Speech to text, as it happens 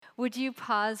Would you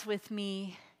pause with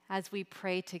me as we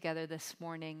pray together this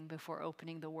morning before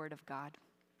opening the Word of God?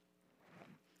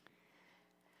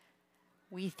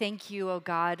 We thank you, O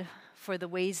God, for the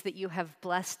ways that you have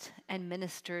blessed and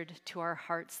ministered to our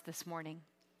hearts this morning,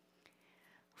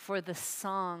 for the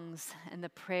songs and the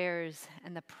prayers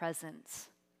and the presence.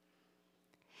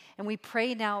 And we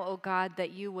pray now, O God, that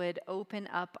you would open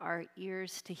up our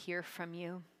ears to hear from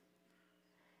you.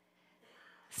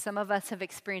 Some of us have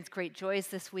experienced great joys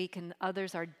this week, and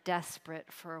others are desperate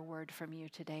for a word from you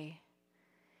today.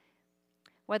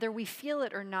 Whether we feel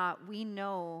it or not, we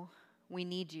know we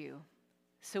need you.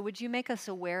 So would you make us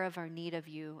aware of our need of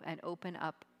you and open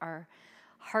up our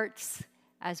hearts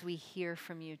as we hear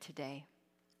from you today?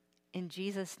 In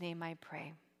Jesus' name I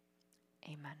pray.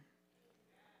 Amen.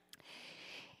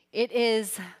 It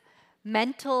is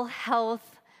Mental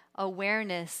Health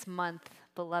Awareness Month,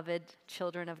 beloved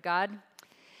children of God.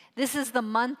 This is the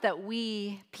month that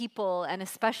we people, and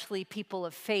especially people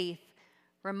of faith,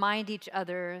 remind each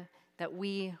other that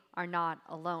we are not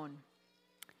alone.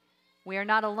 We are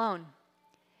not alone.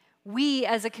 We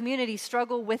as a community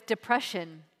struggle with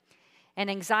depression and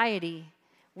anxiety,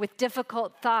 with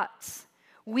difficult thoughts.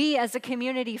 We as a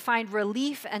community find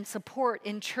relief and support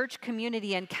in church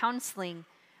community and counseling.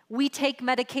 We take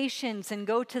medications and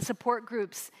go to support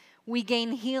groups. We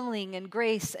gain healing and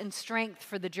grace and strength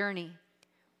for the journey.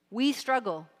 We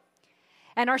struggle.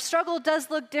 And our struggle does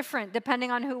look different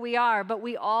depending on who we are, but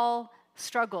we all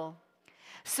struggle.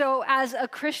 So as a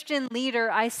Christian leader,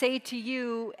 I say to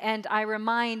you and I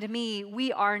remind me,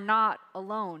 we are not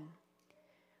alone.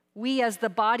 We as the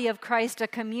body of Christ, a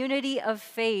community of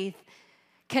faith,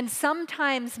 can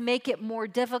sometimes make it more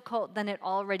difficult than it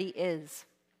already is.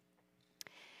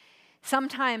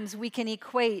 Sometimes we can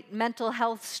equate mental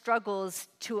health struggles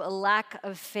to a lack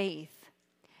of faith.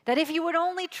 That if you would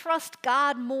only trust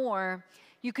God more,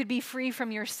 you could be free from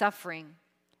your suffering.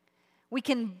 We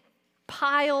can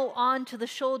pile onto the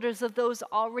shoulders of those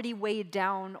already weighed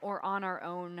down or on our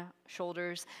own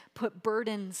shoulders, put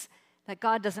burdens that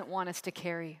God doesn't want us to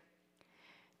carry.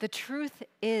 The truth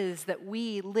is that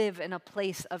we live in a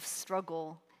place of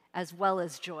struggle as well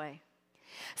as joy.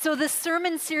 So this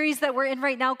sermon series that we're in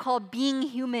right now called Being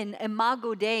Human,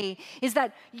 Imago Dei, is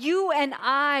that you and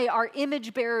I are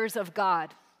image bearers of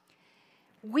God.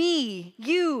 We,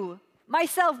 you,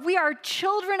 myself, we are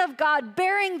children of God,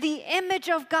 bearing the image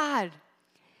of God.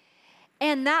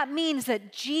 And that means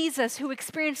that Jesus, who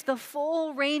experienced the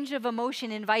full range of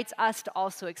emotion, invites us to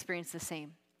also experience the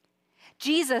same.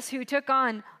 Jesus, who took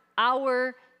on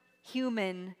our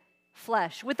human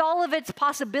flesh, with all of its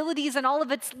possibilities and all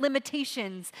of its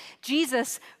limitations.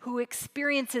 Jesus, who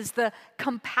experiences the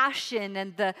compassion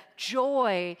and the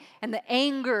joy and the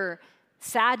anger,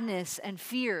 sadness and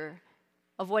fear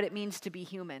of what it means to be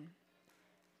human.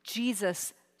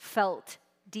 Jesus felt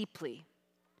deeply.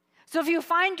 So if you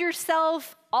find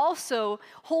yourself also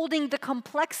holding the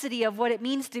complexity of what it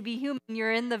means to be human,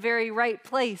 you're in the very right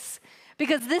place,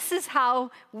 because this is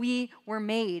how we were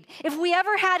made. If we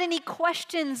ever had any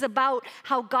questions about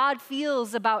how God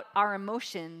feels about our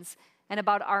emotions and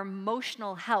about our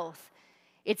emotional health,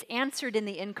 it's answered in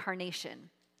the incarnation.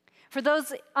 For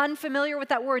those unfamiliar with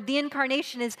that word, the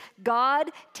incarnation is God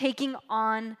taking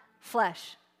on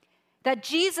flesh. That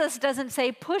Jesus doesn't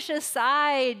say, push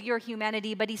aside your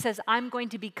humanity, but he says, I'm going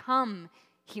to become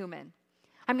human.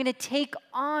 I'm going to take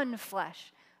on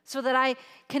flesh so that I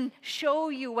can show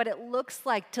you what it looks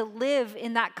like to live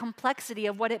in that complexity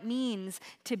of what it means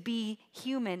to be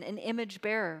human, an image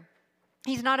bearer.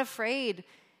 He's not afraid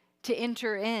to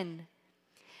enter in.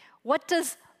 What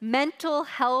does Mental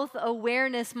Health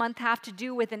Awareness Month have to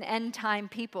do with an end time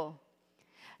people?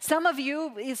 Some of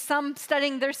you, some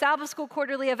studying their Sabbath School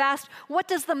Quarterly, have asked, what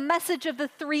does the message of the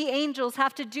three angels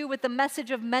have to do with the message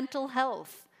of mental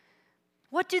health?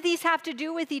 What do these have to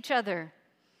do with each other?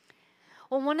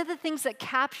 Well, one of the things that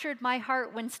captured my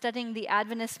heart when studying the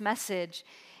Adventist message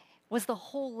was the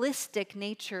holistic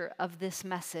nature of this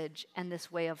message and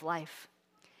this way of life.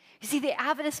 You see, the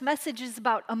Adventist message is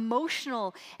about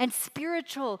emotional and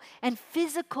spiritual and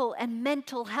physical and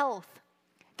mental health.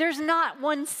 There's not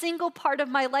one single part of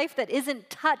my life that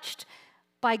isn't touched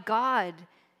by God.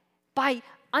 By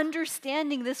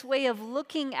understanding this way of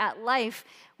looking at life,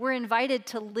 we're invited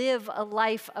to live a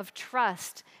life of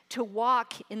trust, to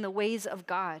walk in the ways of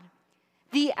God.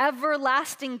 The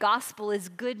everlasting gospel is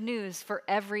good news for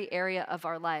every area of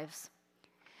our lives.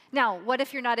 Now, what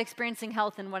if you're not experiencing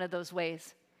health in one of those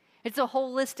ways? It's a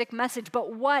holistic message,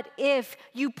 but what if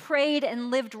you prayed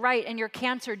and lived right and your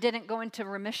cancer didn't go into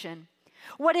remission?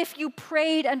 What if you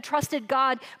prayed and trusted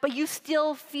God, but you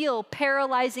still feel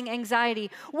paralyzing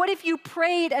anxiety? What if you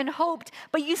prayed and hoped,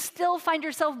 but you still find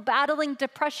yourself battling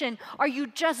depression? Are you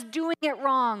just doing it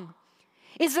wrong?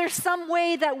 Is there some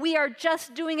way that we are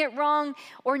just doing it wrong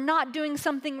or not doing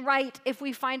something right if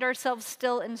we find ourselves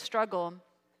still in struggle?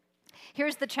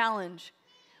 Here's the challenge.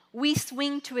 We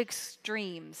swing to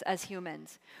extremes as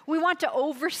humans. We want to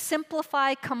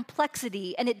oversimplify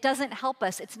complexity, and it doesn't help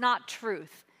us. It's not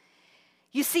truth.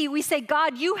 You see, we say,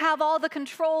 God, you have all the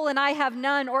control and I have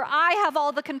none, or I have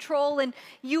all the control and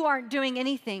you aren't doing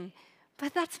anything.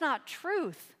 But that's not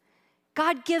truth.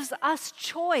 God gives us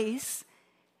choice,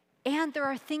 and there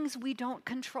are things we don't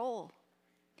control.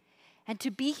 And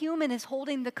to be human is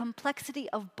holding the complexity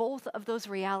of both of those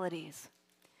realities.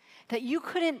 That you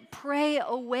couldn't pray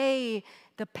away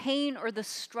the pain or the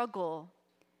struggle.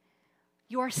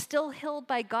 You are still held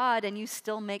by God and you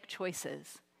still make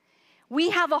choices.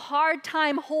 We have a hard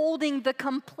time holding the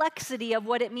complexity of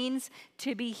what it means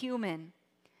to be human.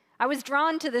 I was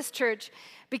drawn to this church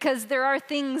because there are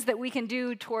things that we can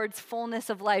do towards fullness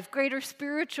of life, greater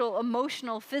spiritual,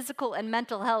 emotional, physical, and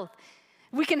mental health.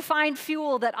 We can find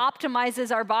fuel that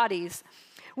optimizes our bodies.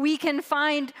 We can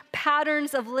find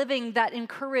patterns of living that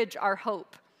encourage our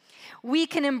hope. We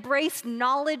can embrace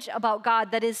knowledge about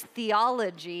God that is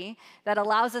theology, that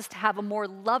allows us to have a more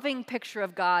loving picture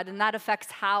of God, and that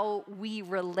affects how we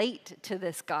relate to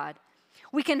this God.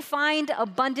 We can find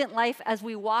abundant life as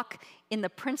we walk in the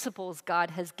principles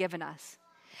God has given us.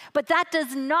 But that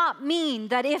does not mean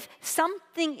that if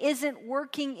something isn't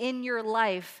working in your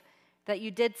life, that you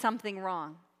did something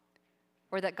wrong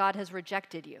or that God has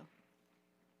rejected you.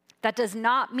 That does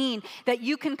not mean that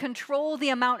you can control the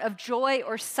amount of joy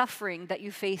or suffering that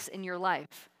you face in your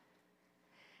life.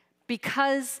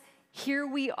 Because here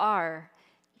we are,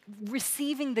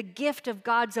 receiving the gift of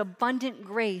God's abundant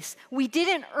grace. We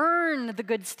didn't earn the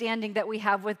good standing that we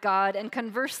have with God, and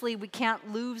conversely, we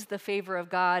can't lose the favor of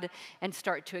God and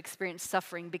start to experience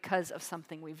suffering because of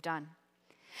something we've done.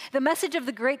 The message of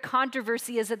the great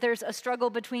controversy is that there's a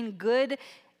struggle between good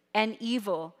and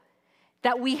evil,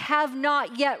 that we have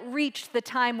not yet reached the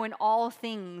time when all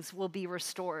things will be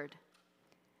restored.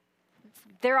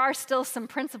 There are still some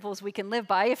principles we can live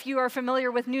by. If you are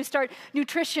familiar with New Start,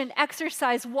 nutrition,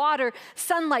 exercise, water,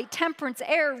 sunlight, temperance,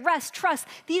 air, rest, trust,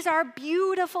 these are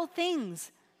beautiful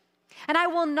things. And I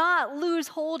will not lose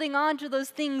holding on to those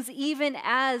things, even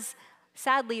as,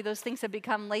 sadly, those things have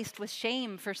become laced with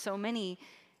shame for so many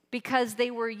because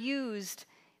they were used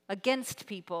against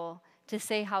people to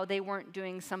say how they weren't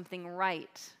doing something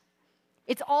right.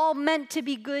 It's all meant to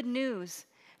be good news.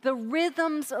 The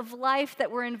rhythms of life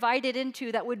that we're invited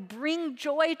into that would bring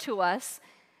joy to us,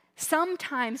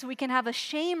 sometimes we can have a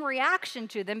shame reaction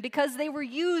to them because they were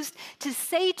used to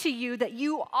say to you that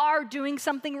you are doing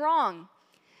something wrong.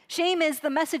 Shame is the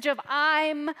message of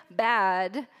I'm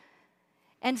bad.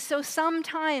 And so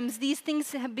sometimes these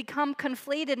things have become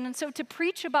conflated. And so to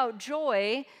preach about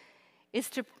joy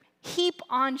is to heap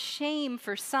on shame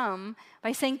for some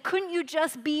by saying, couldn't you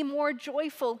just be more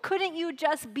joyful? Couldn't you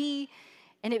just be?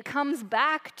 And it comes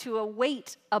back to a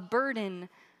weight, a burden,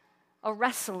 a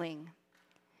wrestling.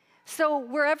 So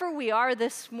wherever we are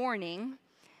this morning,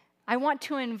 I want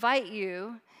to invite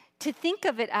you to think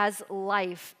of it as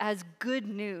life, as good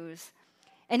news.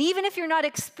 And even if you're not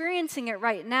experiencing it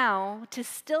right now, to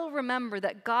still remember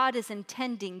that God is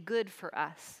intending good for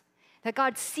us, that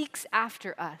God seeks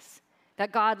after us,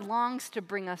 that God longs to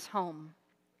bring us home.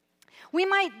 We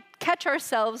might catch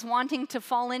ourselves wanting to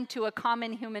fall into a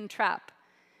common human trap,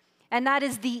 and that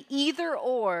is the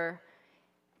either-or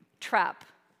trap.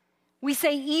 We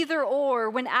say either or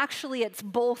when actually it's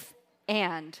both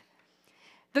and.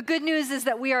 The good news is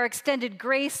that we are extended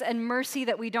grace and mercy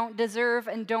that we don't deserve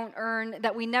and don't earn,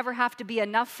 that we never have to be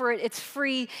enough for it. It's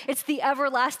free. It's the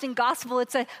everlasting gospel.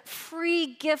 It's a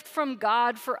free gift from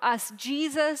God for us.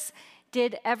 Jesus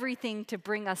did everything to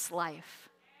bring us life.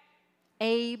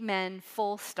 Amen,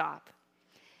 full stop.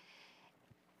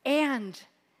 And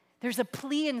there's a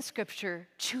plea in Scripture,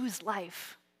 choose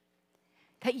life.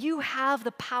 That you have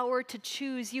the power to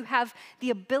choose. You have the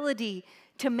ability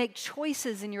to make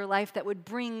choices in your life that would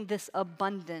bring this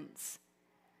abundance.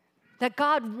 That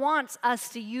God wants us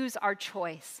to use our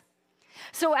choice.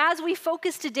 So as we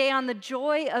focus today on the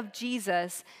joy of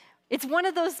Jesus, it's one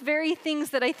of those very things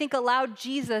that I think allowed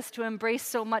Jesus to embrace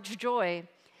so much joy.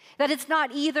 That it's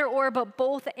not either or, but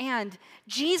both and.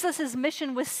 Jesus'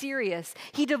 mission was serious.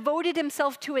 He devoted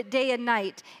himself to it day and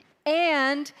night,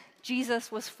 and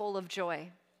Jesus was full of joy.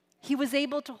 He was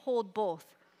able to hold both.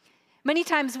 Many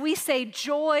times we say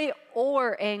joy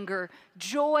or anger,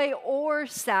 joy or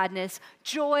sadness,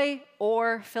 joy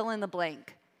or fill in the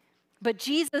blank. But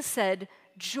Jesus said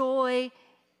joy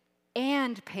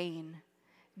and pain,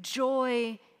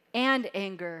 joy and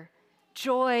anger,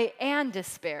 joy and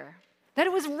despair. That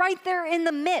it was right there in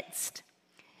the midst.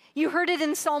 You heard it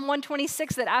in Psalm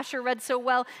 126 that Asher read so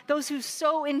well. Those who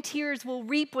sow in tears will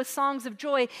reap with songs of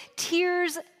joy.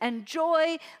 Tears and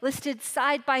joy listed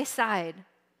side by side.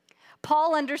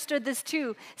 Paul understood this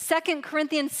too. 2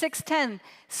 Corinthians 6:10,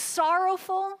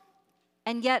 sorrowful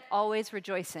and yet always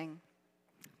rejoicing.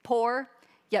 Poor,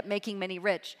 yet making many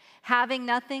rich. Having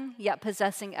nothing, yet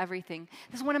possessing everything.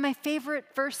 This is one of my favorite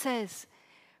verses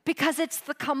because it's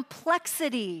the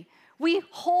complexity. We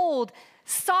hold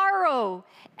sorrow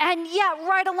and yet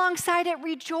right alongside it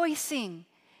rejoicing.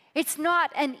 It's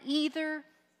not an either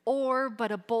or,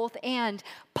 but a both and.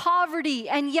 Poverty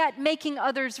and yet making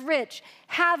others rich.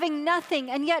 Having nothing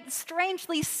and yet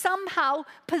strangely somehow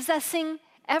possessing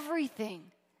everything.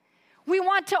 We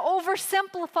want to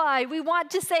oversimplify. We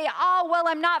want to say, oh, well,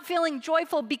 I'm not feeling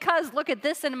joyful because look at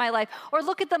this in my life, or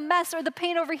look at the mess or the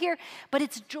pain over here. But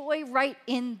it's joy right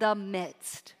in the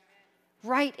midst,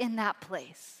 right in that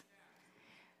place.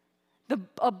 The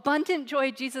abundant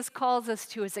joy Jesus calls us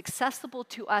to is accessible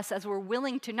to us as we're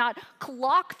willing to not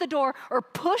lock the door or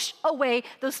push away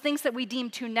those things that we deem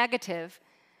too negative,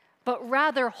 but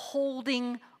rather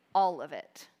holding all of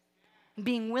it.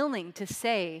 Being willing to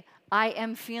say, I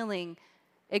am feeling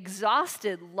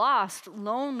exhausted, lost,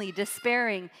 lonely,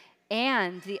 despairing,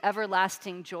 and the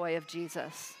everlasting joy of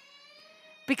Jesus.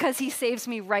 Because he saves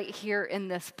me right here in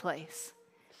this place.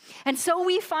 And so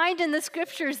we find in the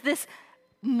scriptures this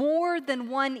more than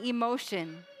one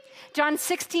emotion. John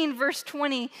 16, verse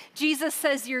 20, Jesus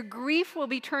says, your grief will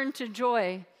be turned to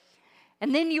joy.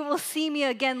 And then you will see me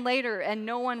again later, and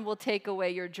no one will take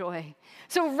away your joy.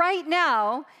 So right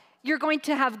now, you're going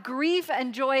to have grief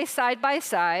and joy side by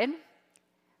side,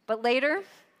 but later,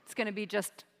 it's going to be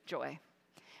just joy.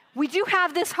 We do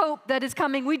have this hope that is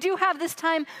coming. We do have this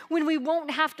time when we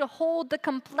won't have to hold the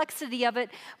complexity of it,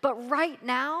 but right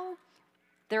now,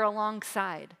 they're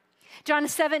alongside. John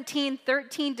 17,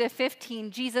 13 to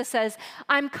 15, Jesus says,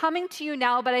 I'm coming to you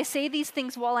now, but I say these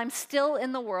things while I'm still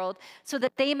in the world, so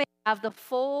that they may have the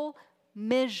full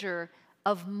measure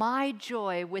of my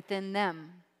joy within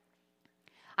them.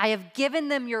 I have given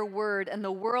them your word, and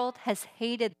the world has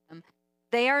hated them.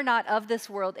 They are not of this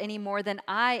world any more than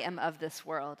I am of this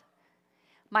world.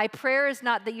 My prayer is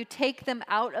not that you take them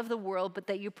out of the world, but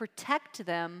that you protect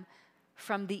them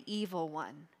from the evil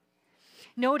one.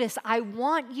 Notice, I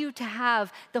want you to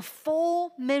have the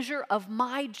full measure of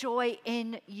my joy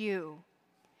in you.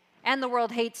 And the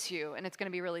world hates you, and it's going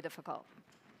to be really difficult.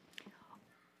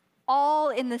 All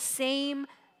in the same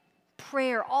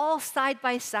prayer, all side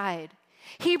by side.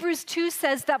 Hebrews 2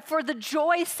 says that for the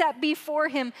joy set before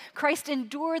him, Christ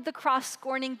endured the cross,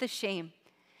 scorning the shame.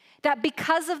 That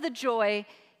because of the joy,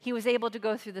 he was able to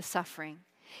go through the suffering.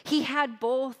 He had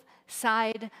both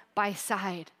side by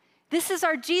side. This is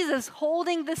our Jesus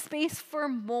holding the space for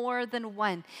more than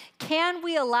one. Can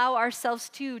we allow ourselves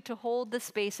to hold the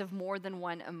space of more than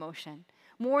one emotion,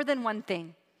 more than one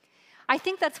thing? I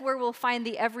think that's where we'll find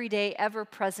the everyday,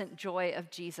 ever-present joy of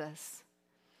Jesus.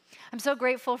 I'm so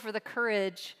grateful for the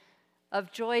courage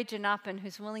of Joy Janapin,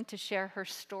 who's willing to share her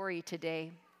story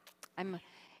today. I'm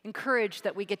encouraged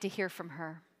that we get to hear from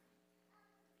her.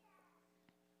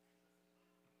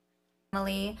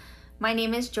 Family, my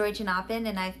name is Joy Janapin,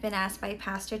 and I've been asked by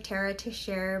Pastor Tara to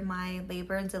share my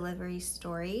labor and delivery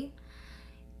story.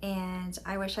 And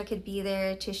I wish I could be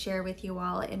there to share with you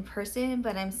all in person,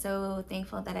 but I'm so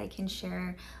thankful that I can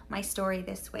share my story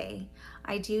this way.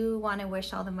 I do want to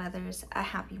wish all the mothers a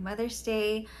happy Mother's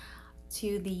Day,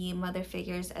 to the mother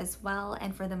figures as well,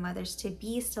 and for the mothers to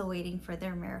be still waiting for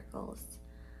their miracles.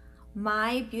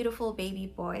 My beautiful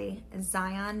baby boy,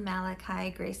 Zion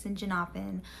Malachi Grayson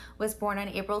Janapin, was born on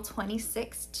April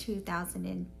 26,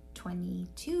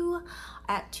 2022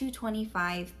 at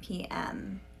 2:25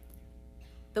 p.m.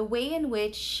 The way in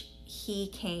which he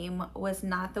came was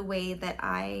not the way that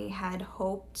I had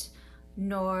hoped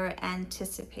nor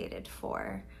anticipated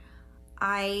for.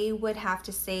 I would have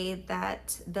to say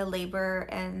that the labor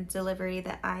and delivery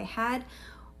that I had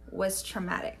was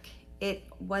traumatic. It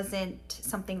wasn't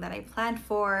something that I planned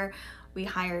for. We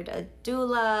hired a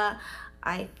doula.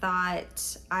 I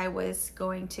thought I was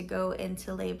going to go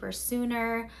into labor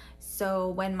sooner. So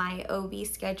when my OB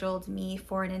scheduled me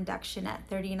for an induction at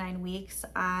 39 weeks,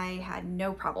 I had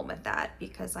no problem with that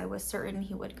because I was certain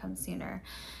he would come sooner.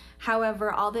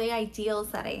 However, all the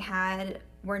ideals that I had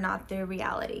were not the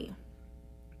reality.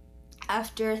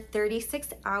 After 36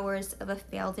 hours of a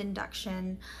failed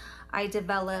induction, I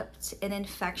developed an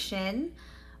infection,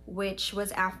 which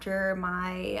was after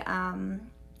my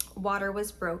water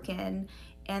was broken,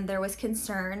 and there was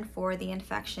concern for the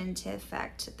infection to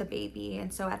affect the baby.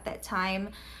 And so at that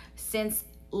time, since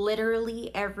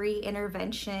literally every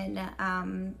intervention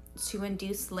to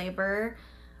induce labor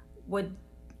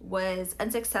was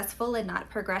unsuccessful and not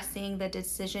progressing, the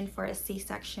decision for a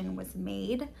C-section was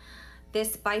made.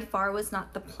 This by far was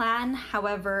not the plan.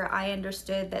 However, I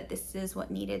understood that this is what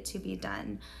needed to be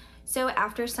done. So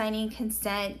after signing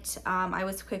consent, I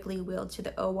was quickly wheeled to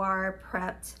the OR,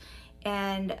 prepped,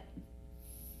 and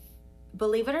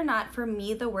believe it or not, for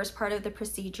me, the worst part of the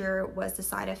procedure was the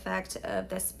side effect of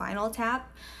the spinal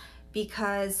tap,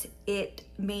 because it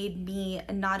made me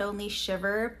not only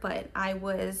shiver, but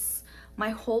my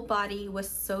whole body was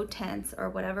so tense, or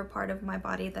whatever part of my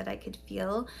body that I could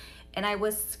feel. And I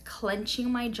was clenching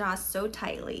my jaw so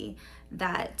tightly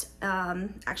that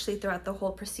actually throughout the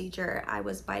whole procedure, I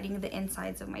was biting the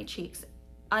insides of my cheeks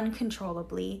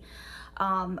uncontrollably.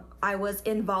 I was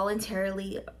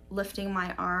involuntarily lifting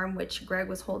my arm, which Greg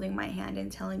was holding my hand and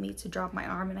telling me to drop my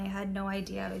arm, and I had no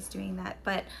idea I was doing that.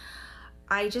 But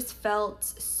I just felt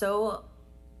so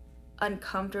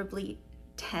uncomfortably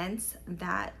tense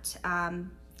that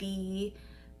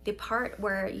the part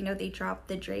where, you know, they drop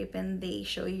the drape and they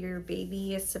show you your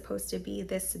baby is supposed to be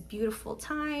this beautiful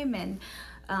time and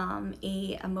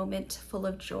a moment full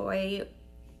of joy,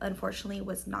 unfortunately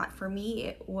was not for me.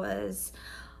 It was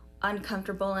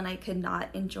uncomfortable and I could not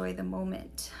enjoy the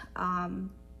moment.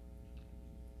 And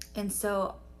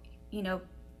so, you know,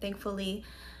 thankfully,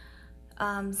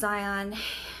 Zion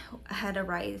had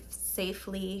arrived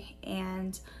safely,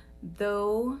 and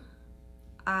though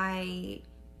I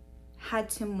had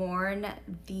to mourn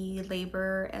the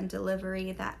labor and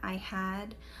delivery that I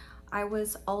had, I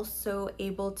was also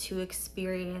able to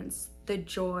experience the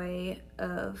joy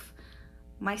of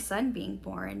my son being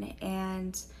born,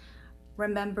 and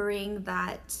remembering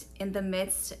that in the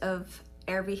midst of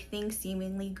everything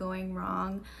seemingly going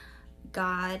wrong,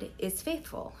 God is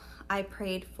faithful. I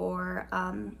prayed for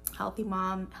healthy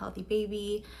mom, healthy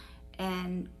baby,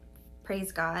 and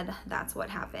praise God, that's what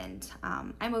happened.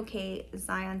 I'm okay,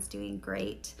 Zion's doing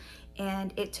great.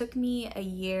 And it took me a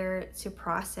year to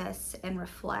process and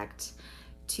reflect,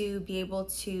 to be able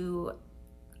to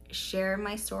share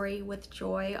my story with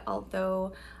joy,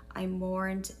 although I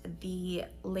mourned the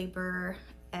labor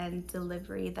and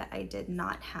delivery that I did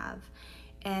not have.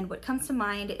 And what comes to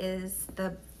mind is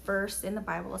the verse in the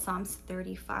Bible, Psalms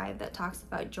 35, that talks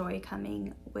about joy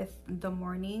coming with the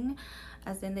morning,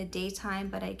 as in the daytime,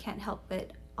 but I can't help but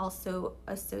also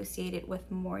associate it with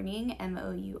mourning,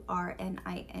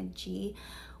 mourning,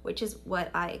 which is what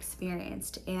I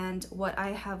experienced. And what I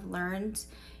have learned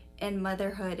in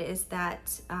motherhood is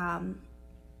that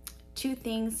two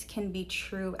things can be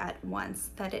true at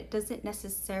once, that it doesn't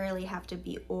necessarily have to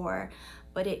be or,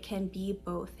 but it can be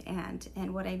both and.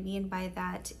 And what I mean by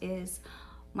that is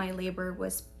my labor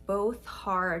was both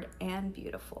hard and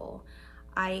beautiful.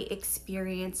 I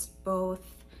experienced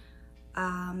both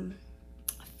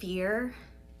fear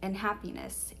and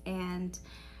happiness. And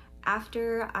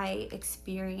after I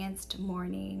experienced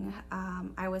mourning,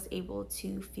 I was able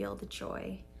to feel the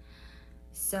joy.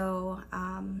 So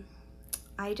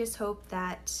I just hope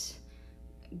that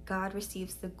God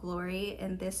receives the glory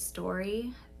in this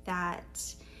story,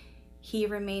 that He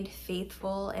remained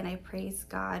faithful, and I praise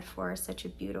God for such a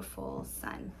beautiful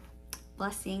son.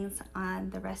 Blessings on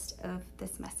the rest of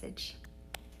this message.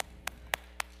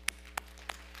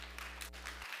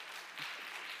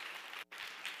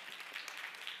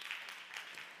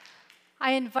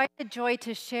 I invited Joy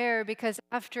to share because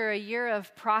after a year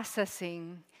of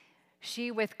processing,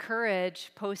 she, with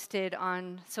courage, posted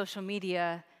on social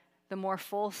media the more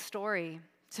full story.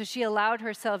 So she allowed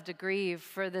herself to grieve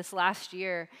for this last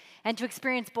year and to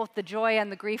experience both the joy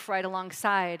and the grief right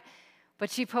alongside.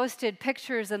 But she posted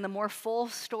pictures and the more full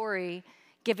story,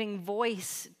 giving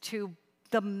voice to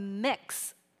the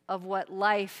mix of what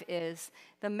life is,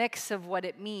 the mix of what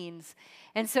it means.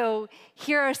 And so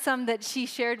here are some that she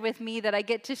shared with me that I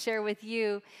get to share with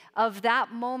you, of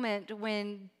that moment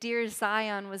when dear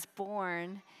Zion was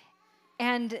born,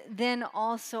 and then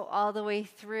also all the way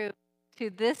through to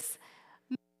this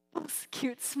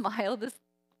cute smile.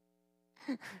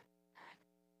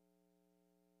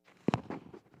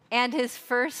 And his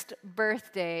first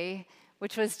birthday,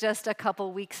 which was just a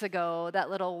couple weeks ago, that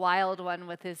little wild one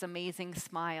with his amazing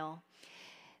smile.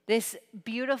 This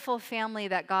beautiful family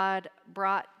that God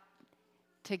brought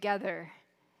together.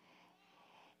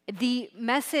 The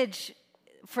message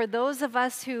for those of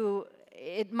us who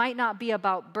it might not be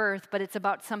about birth, but it's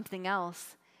about something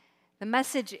else. The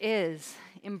message is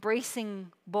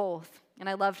embracing both. And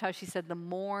I loved how she said the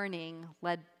mourning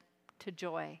led to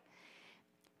joy.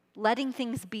 Letting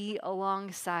things be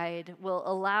alongside will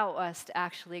allow us to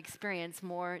actually experience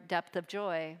more depth of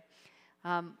joy,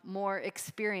 more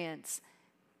experience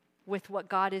with what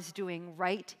God is doing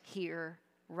right here,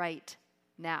 right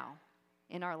now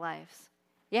in our lives.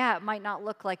 Yeah, it might not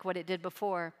look like what it did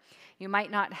before. You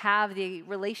might not have the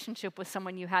relationship with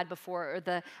someone you had before, or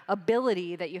the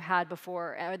ability that you had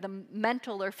before, or the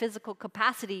mental or physical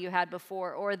capacity you had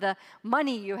before, or the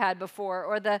money you had before,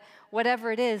 or the whatever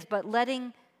it is, but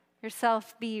letting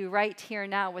yourself be right here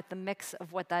now with the mix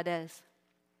of what that is.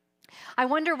 I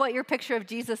wonder what your picture of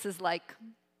Jesus is like.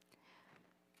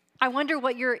 I wonder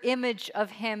what your image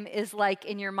of him is like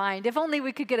in your mind. If only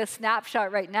we could get a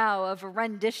snapshot right now of a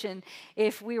rendition,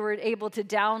 if we were able to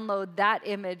download that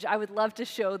image. I would love to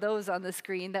show those on the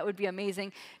screen. That would be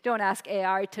amazing. Don't ask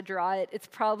AI to draw it. It's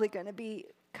probably going to be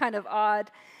kind of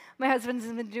odd. My husband's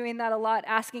been doing that a lot,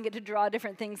 asking it to draw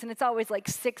different things, and it's always like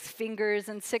 6 fingers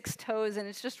and 6 toes, and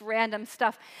it's just random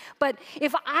stuff. But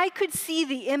if I could see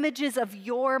the images of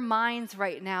your minds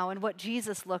right now and what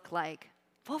Jesus looked like,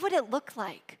 what would it look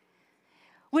like?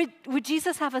 Would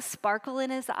Jesus have a sparkle in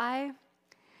his eye?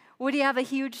 Would he have a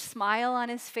huge smile on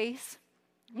his face?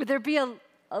 Would there be a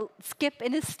skip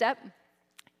in his step?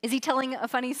 Is he telling a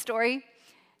funny story,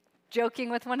 joking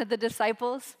with one of the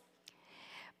disciples?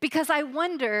 Because I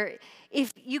wonder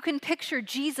if you can picture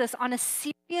Jesus on a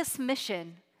serious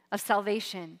mission of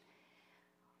salvation,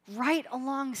 right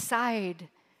alongside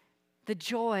the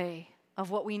joy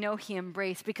of what we know he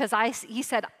embraced. Because he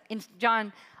said in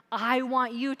John, I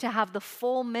want you to have the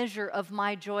full measure of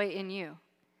my joy in you.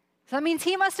 So that means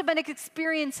he must have been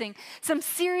experiencing some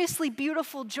seriously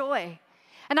beautiful joy.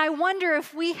 And I wonder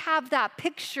if we have that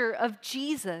picture of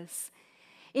Jesus.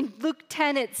 In Luke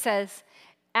 10, it says,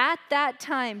 at that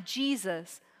time,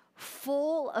 Jesus,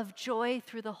 full of joy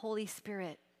through the Holy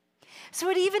Spirit. So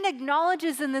it even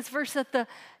acknowledges in this verse that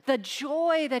the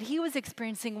joy that he was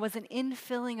experiencing was an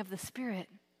infilling of the Spirit.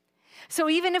 So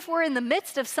even if we're in the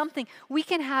midst of something, we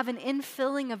can have an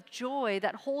infilling of joy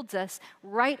that holds us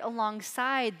right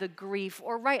alongside the grief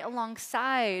or right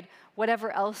alongside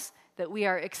whatever else that we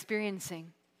are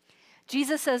experiencing.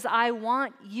 Jesus says, I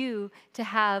want you to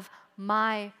have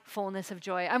my fullness of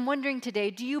joy. I'm wondering today,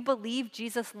 do you believe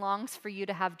Jesus longs for you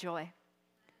to have joy?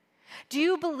 Do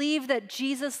you believe that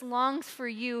Jesus longs for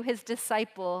you, his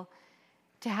disciple,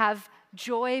 to have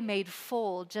joy made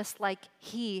full just like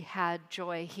he had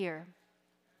joy here?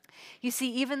 You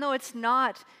see, even though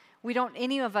we don't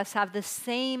any of us have the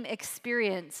same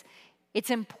experience, it's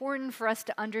important for us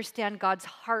to understand God's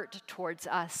heart towards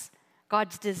us,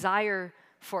 God's desire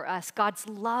for us, God's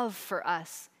love for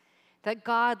us, that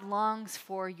God longs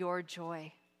for your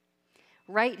joy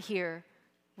right here,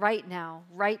 right now,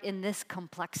 right in this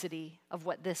complexity of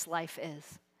what this life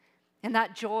is. And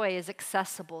that joy is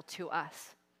accessible to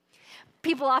us.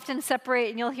 People often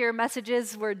separate, and you'll hear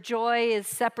messages where joy is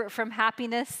separate from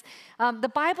happiness.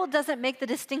 The Bible doesn't make the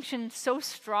distinction so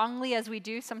strongly as we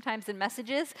do sometimes in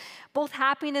messages. Both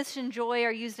happiness and joy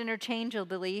are used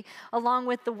interchangeably, along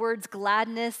with the words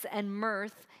gladness and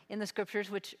mirth in the scriptures,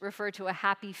 which refer to a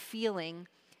happy feeling.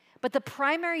 But the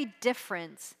primary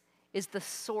difference is the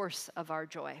source of our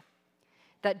joy.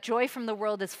 That joy from the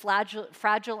world is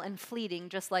fragile and fleeting,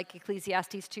 just like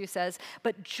Ecclesiastes 2 says,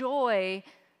 but joy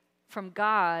from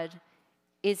God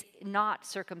is not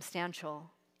circumstantial.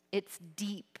 It's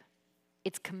deep,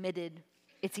 it's committed,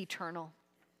 it's eternal.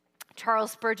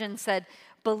 Charles Spurgeon said,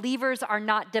 believers are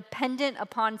not dependent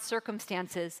upon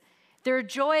circumstances. Their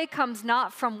joy comes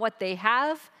not from what they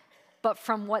have, but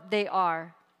from what they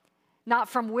are. Not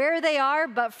from where they are,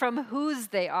 but from whose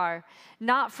they are.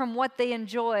 Not from what they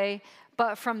enjoy,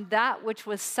 but from that which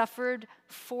was suffered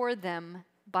for them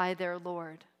by their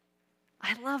Lord.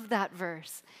 I love that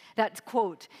verse, that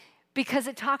quote, because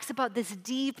it talks about this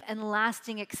deep and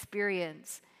lasting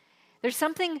experience. There's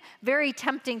something very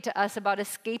tempting to us about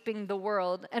escaping the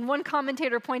world. And one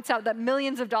commentator points out that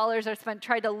millions of dollars are spent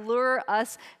trying to lure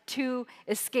us to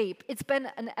escape. It's been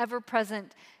an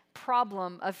ever-present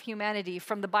problem of humanity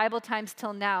from the Bible times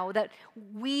till now, that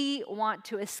we want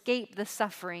to escape the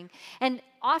suffering. And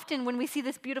often when we see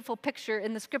this beautiful picture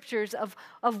in the scriptures of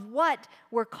what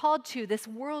we're called to, this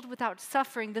world without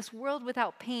suffering, this world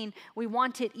without pain, we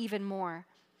want it even more.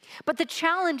 But the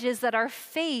challenge is that our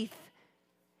faith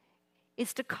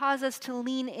is to cause us to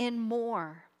lean in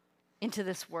more into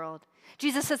this world.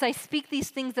 Jesus says, I speak these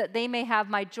things that they may have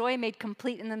my joy made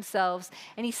complete in themselves.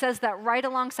 And he says that right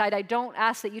alongside, I don't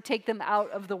ask that you take them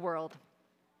out of the world.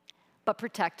 but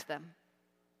protect them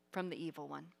from the evil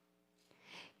one.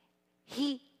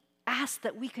 He asked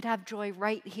that we could have joy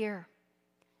right here,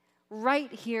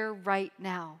 right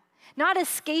now. Not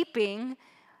escaping,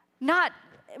 not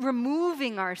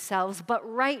removing ourselves, but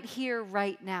right here,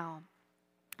 right now.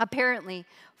 Apparently,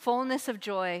 fullness of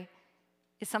joy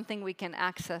is something we can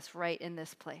access right in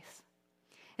this place.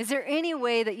 Is there any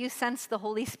way that you sense the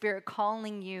Holy Spirit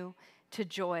calling you to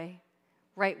joy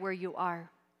right where you are?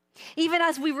 Even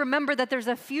as we remember that there's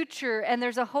a future and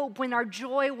there's a hope when our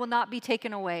joy will not be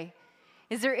taken away,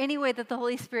 is there any way that the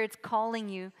Holy Spirit's calling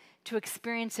you to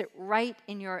experience it right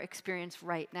in your experience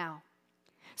right now?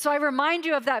 So I remind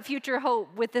you of that future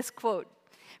hope with this quote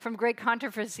from Great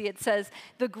Controversy. It says,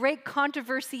 "The great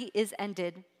controversy is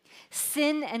ended.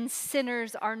 Sin and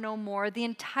sinners are no more. The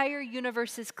entire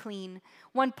universe is clean.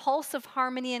 One pulse of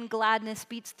harmony and gladness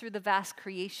beats through the vast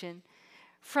creation.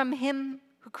 From him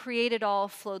who created all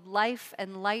flowed life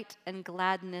and light and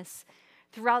gladness.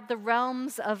 Throughout the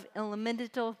realms of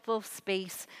illimitable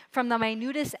space, from the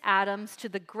minutest atoms to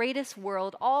the greatest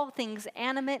world, all things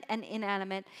animate and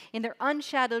inanimate, in their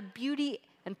unshadowed beauty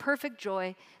and perfect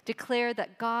joy, declare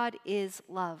that God is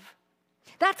love."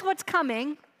 That's what's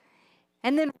coming.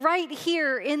 And then right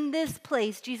here in this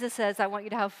place, Jesus says, I want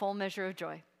you to have full measure of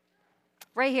joy.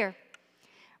 Right here,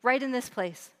 right in this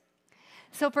place.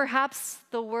 So perhaps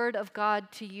the word of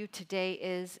God to you today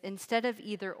is, instead of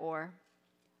either or,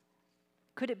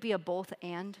 could it be a both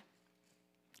and?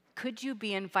 Could you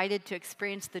be invited to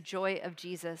experience the joy of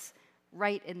Jesus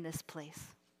right in this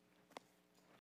place?